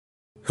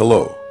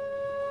Hello,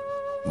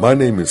 my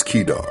name is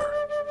Kedar.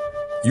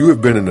 You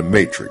have been in the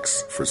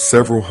Matrix for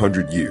several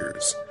hundred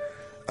years.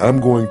 I'm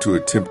going to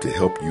attempt to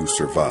help you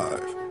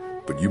survive,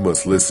 but you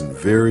must listen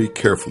very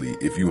carefully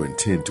if you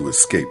intend to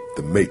escape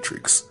the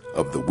Matrix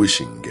of the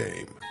wishing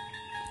game.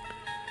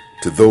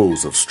 To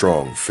those of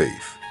strong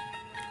faith,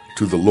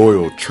 to the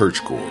loyal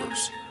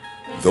churchgoers,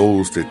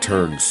 those that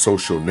turn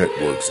social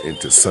networks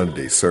into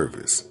Sunday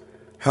service,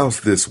 how's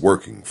this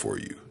working for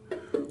you?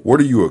 What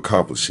are you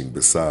accomplishing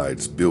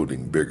besides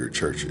building bigger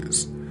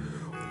churches?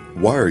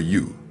 Why are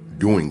you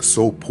doing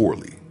so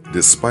poorly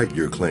despite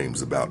your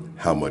claims about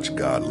how much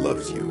God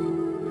loves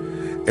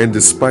you? And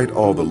despite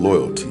all the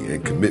loyalty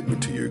and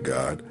commitment to your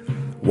God,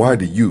 why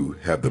do you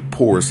have the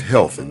poorest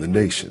health in the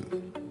nation?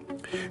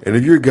 And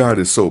if your God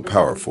is so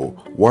powerful,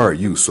 why are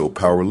you so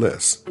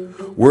powerless?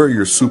 Where are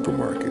your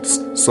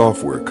supermarkets,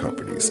 software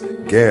companies,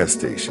 gas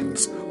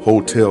stations,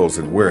 hotels,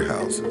 and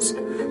warehouses?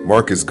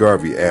 Marcus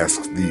Garvey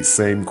asked these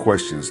same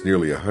questions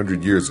nearly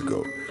 100 years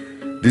ago.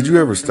 Did you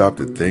ever stop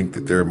to think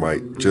that there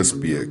might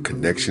just be a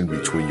connection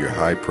between your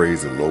high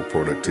praise and low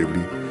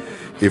productivity?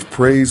 If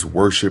praise,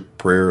 worship,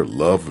 prayer,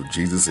 love of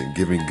Jesus, and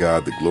giving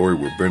God the glory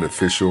were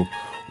beneficial,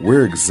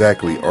 where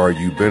exactly are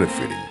you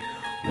benefiting?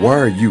 Why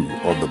are you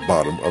on the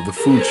bottom of the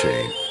food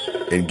chain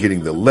and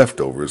getting the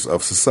leftovers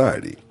of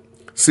society?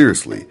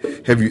 Seriously,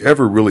 have you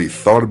ever really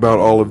thought about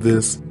all of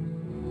this?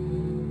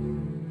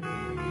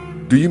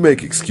 Do you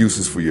make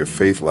excuses for your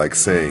faith like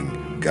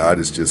saying, God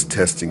is just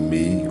testing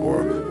me,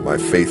 or my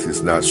faith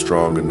is not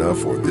strong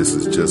enough, or this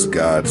is just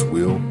God's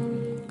will?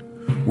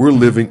 We're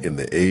living in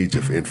the age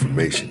of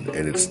information,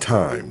 and it's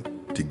time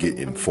to get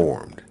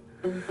informed.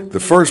 The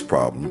first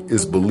problem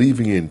is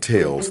believing in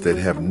tales that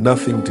have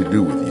nothing to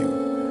do with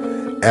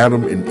you.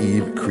 Adam and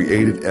Eve,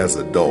 created as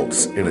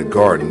adults in a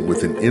garden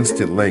with an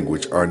instant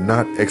language, are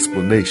not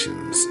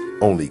explanations,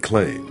 only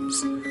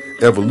claims.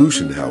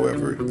 Evolution,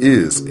 however,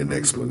 is an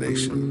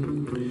explanation.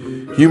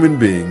 Human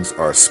beings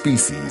are a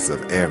species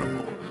of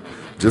animal,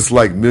 just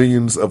like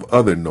millions of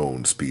other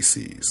known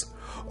species.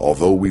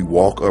 Although we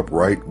walk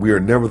upright, we are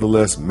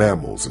nevertheless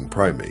mammals and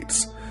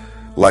primates.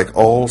 Like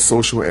all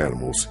social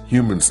animals,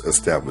 humans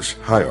establish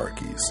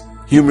hierarchies.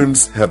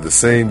 Humans have the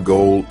same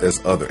goal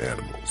as other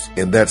animals,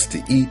 and that's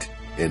to eat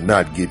and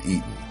not get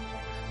eaten.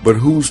 But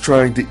who's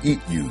trying to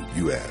eat you,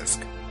 you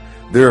ask?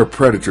 There are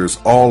predators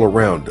all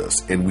around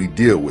us, and we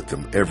deal with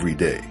them every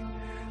day.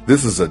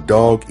 This is a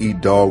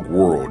dog-eat-dog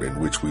world in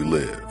which we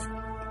live.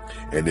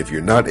 And if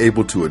you're not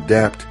able to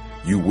adapt,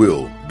 you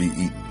will be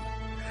eaten.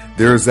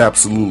 There is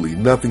absolutely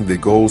nothing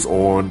that goes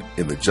on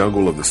in the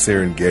jungle of the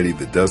Serengeti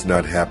that does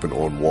not happen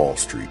on Wall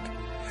Street.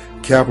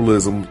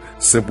 Capitalism,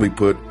 simply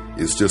put,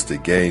 is just a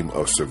game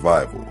of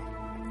survival.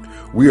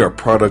 We are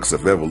products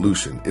of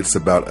evolution. It's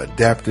about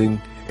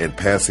adapting and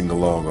passing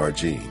along our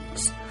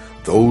genes.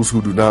 Those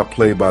who do not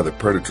play by the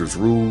predator's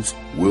rules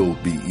will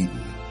be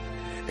eaten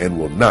and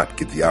will not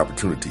get the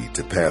opportunity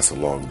to pass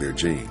along their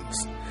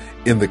genes.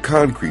 In the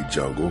concrete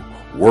jungle,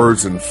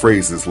 words and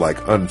phrases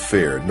like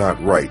unfair,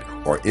 not right,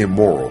 or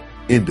immoral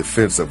in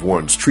defense of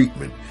one's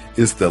treatment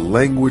is the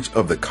language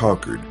of the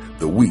conquered,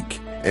 the weak,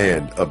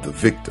 and of the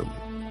victim.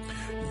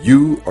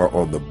 You are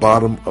on the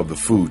bottom of the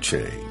food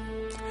chain.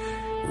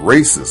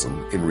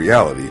 Racism, in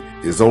reality,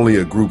 is only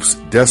a group's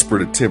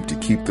desperate attempt to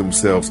keep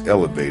themselves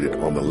elevated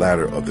on the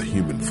ladder of the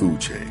human food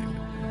chain.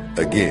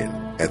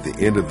 Again, at the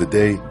end of the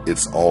day,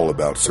 it's all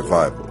about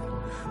survival.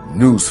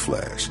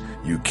 Newsflash,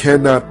 you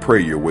cannot pray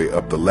your way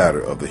up the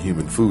ladder of the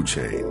human food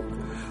chain.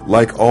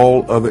 Like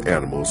all other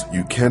animals,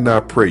 you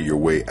cannot pray your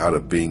way out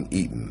of being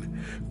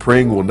eaten.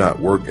 Praying will not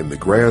work in the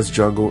grass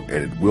jungle,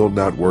 and it will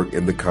not work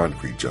in the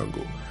concrete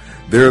jungle.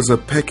 There is a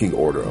pecking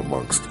order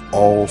amongst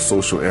all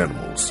social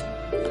animals.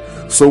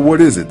 So what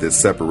is it that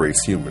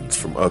separates humans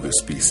from other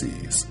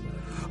species?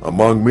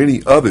 Among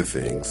many other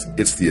things,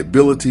 it's the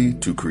ability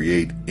to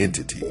create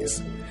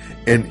entities.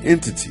 An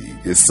entity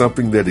is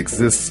something that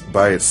exists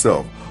by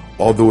itself,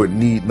 although it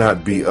need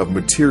not be of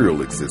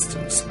material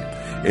existence.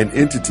 An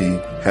entity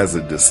has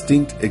a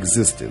distinct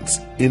existence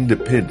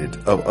independent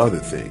of other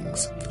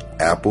things.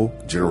 Apple,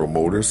 General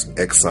Motors,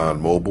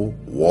 ExxonMobil,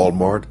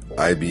 Walmart,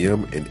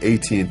 IBM, and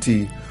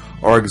AT&T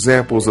are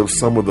examples of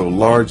some of the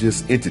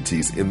largest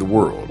entities in the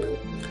world.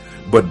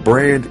 But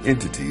brand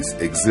entities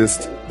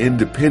exist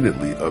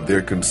independently of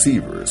their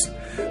conceivers.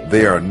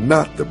 They are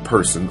not the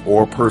person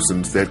or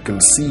persons that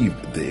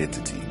conceived the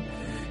entity.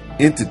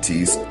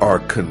 Entities are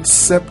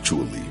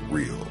conceptually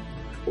real.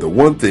 The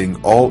one thing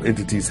all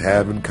entities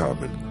have in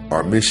common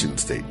are mission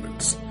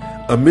statements.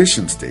 A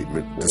mission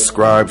statement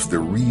describes the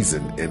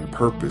reason and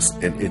purpose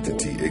an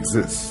entity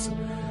exists.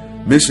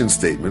 Mission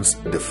statements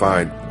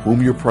define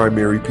whom your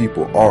primary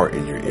people are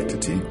in your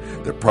entity,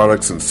 the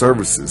products and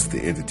services the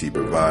entity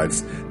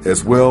provides,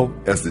 as well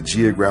as the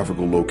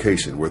geographical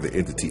location where the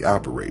entity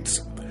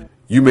operates.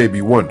 You may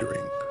be wondering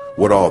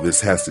what all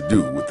this has to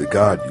do with the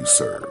God you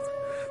serve.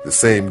 The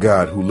same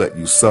God who let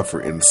you suffer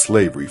in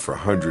slavery for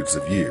hundreds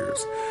of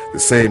years. The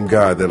same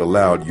God that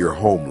allowed your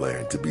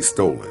homeland to be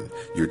stolen,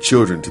 your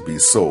children to be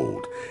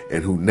sold,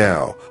 and who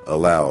now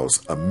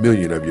allows 1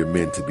 million of your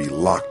men to be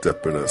locked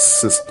up in a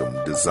system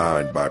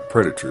designed by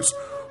predators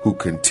who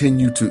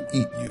continue to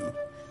eat you.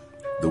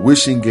 The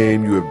wishing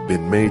game you have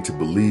been made to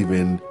believe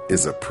in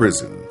is a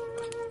prison.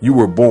 You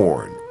were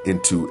born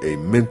into a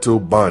mental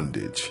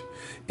bondage,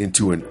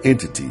 into an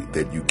entity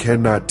that you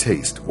cannot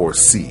taste or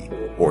see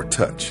or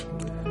touch.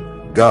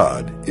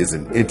 God is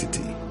an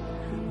entity.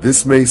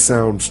 This may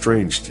sound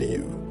strange to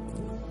you,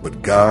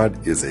 but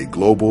God is a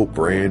global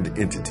brand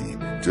entity,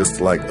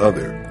 just like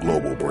other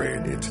global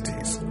brand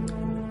entities.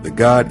 The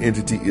God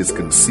entity is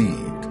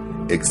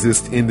conceived,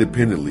 exists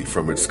independently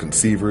from its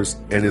conceivers,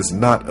 and is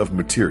not of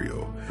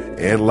material,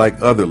 and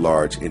like other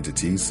large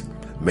entities,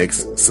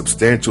 makes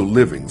substantial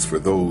livings for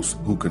those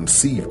who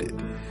conceived it.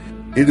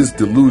 It is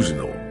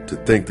delusional to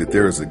think that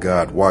there is a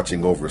God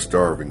watching over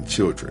starving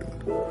children,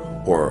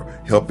 or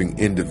helping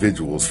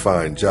individuals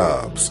find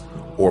jobs,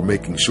 or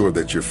making sure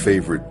that your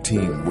favorite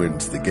team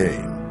wins the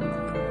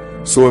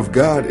game. So if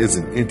God is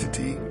an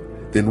entity,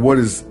 then what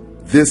is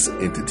this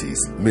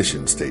entity's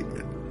mission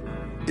statement?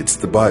 It's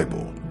the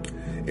Bible.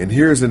 And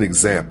here's an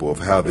example of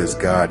how this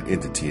God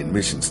entity and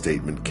mission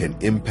statement can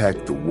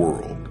impact the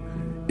world.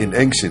 In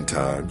ancient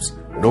times,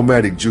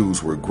 nomadic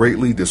Jews were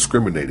greatly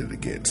discriminated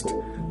against.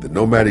 The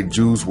nomadic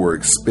Jews were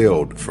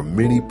expelled from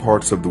many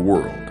parts of the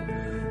world.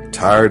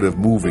 Tired of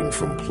moving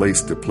from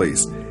place to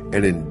place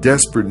and in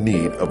desperate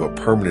need of a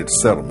permanent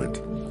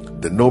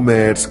settlement, the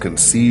nomads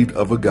conceived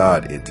of a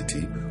God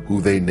entity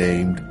who they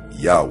named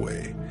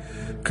Yahweh.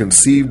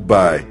 Conceived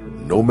by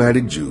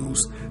nomadic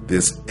Jews,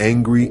 this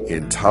angry,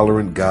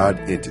 intolerant God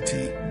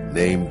entity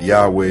named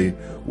Yahweh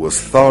was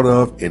thought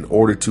of in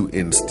order to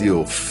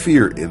instill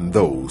fear in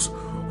those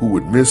who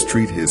would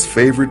mistreat his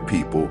favorite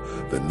people,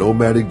 the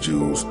nomadic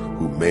Jews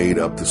who made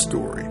up the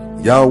story.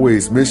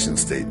 Yahweh's mission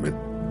statement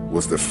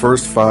was the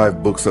first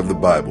 5 books of the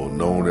Bible,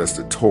 known as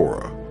the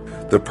Torah.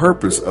 The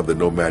purpose of the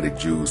nomadic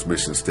Jews'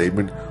 mission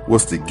statement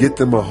was to get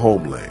them a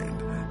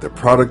homeland. The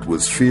product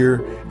was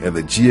fear, and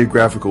the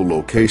geographical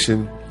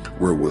location,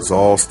 where it was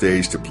all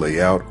staged to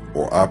play out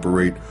or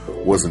operate,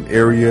 was an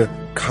area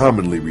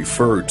commonly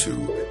referred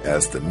to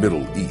as the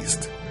Middle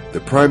East.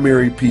 The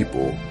primary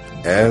people,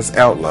 as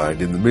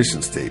outlined in the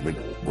mission statement,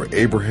 were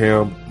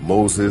Abraham,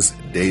 Moses,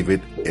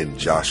 David, and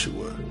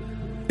Joshua.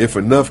 If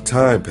enough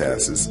time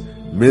passes,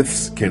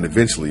 myths can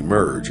eventually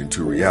merge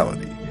into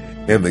reality,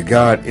 and the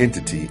God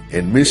entity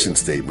and mission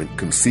statement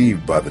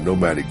conceived by the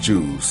nomadic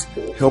Jews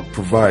helped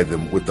provide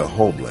them with a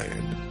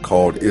homeland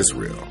called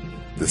Israel.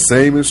 The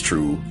same is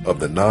true of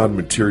the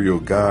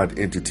non-material God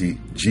entity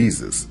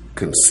Jesus,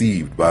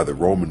 conceived by the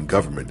Roman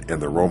government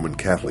and the Roman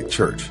Catholic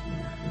Church.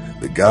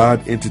 The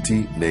God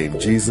entity named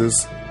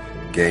Jesus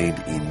gained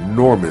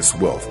enormous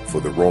wealth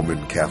for the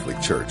Roman Catholic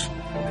Church.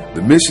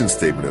 The mission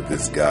statement of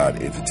this God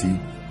entity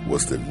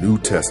was the New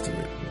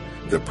Testament.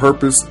 The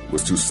purpose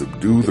was to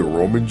subdue the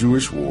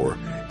Roman-Jewish war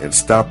and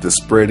stop the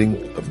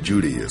spreading of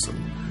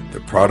Judaism.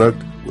 The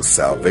product was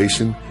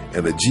salvation,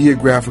 and the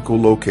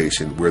geographical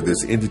location where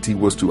this entity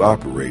was to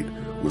operate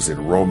was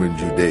in Roman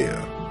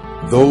Judea.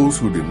 Those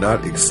who did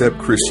not accept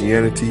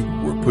Christianity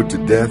were put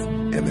to death,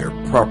 and their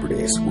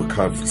properties were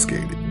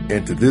confiscated.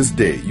 And to this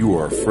day, you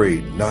are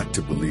afraid not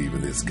to believe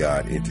in this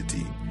God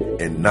entity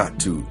and not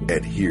to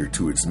adhere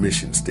to its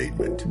mission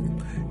statement.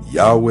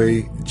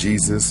 Yahweh,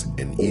 Jesus,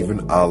 and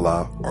even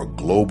Allah are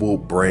global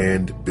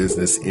brand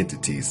business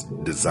entities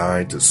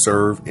designed to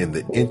serve in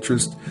the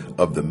interest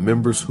of the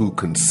members who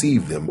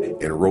conceived them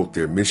and wrote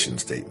their mission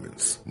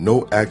statements.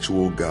 No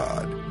actual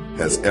God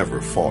has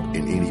ever fought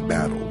in any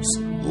battles,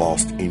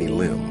 lost any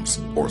limbs,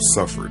 or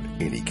suffered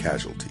any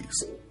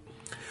casualties.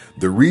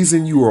 The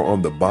reason you are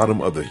on the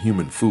bottom of the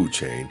human food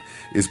chain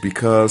is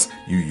because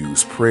you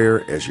use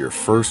prayer as your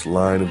first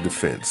line of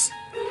defense,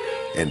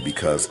 and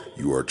because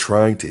you are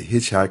trying to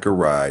hitchhike a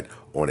ride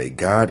on a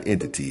God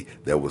entity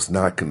that was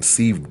not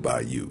conceived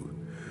by you.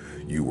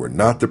 You were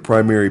not the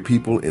primary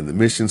people in the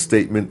mission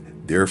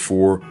statement,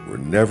 therefore were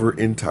never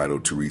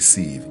entitled to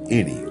receive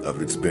any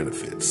of its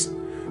benefits.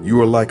 You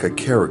are like a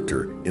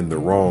character in the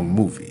wrong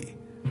movie.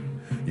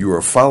 You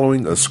are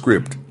following a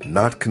script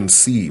not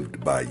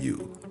conceived by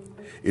you.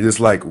 It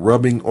is like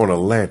rubbing on a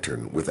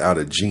lantern without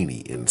a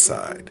genie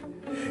inside.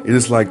 It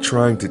is like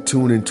trying to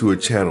tune into a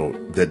channel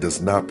that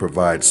does not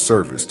provide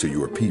service to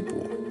your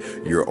people.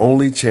 Your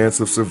only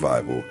chance of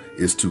survival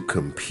is to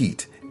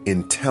compete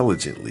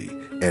intelligently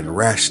and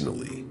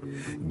rationally,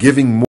 giving more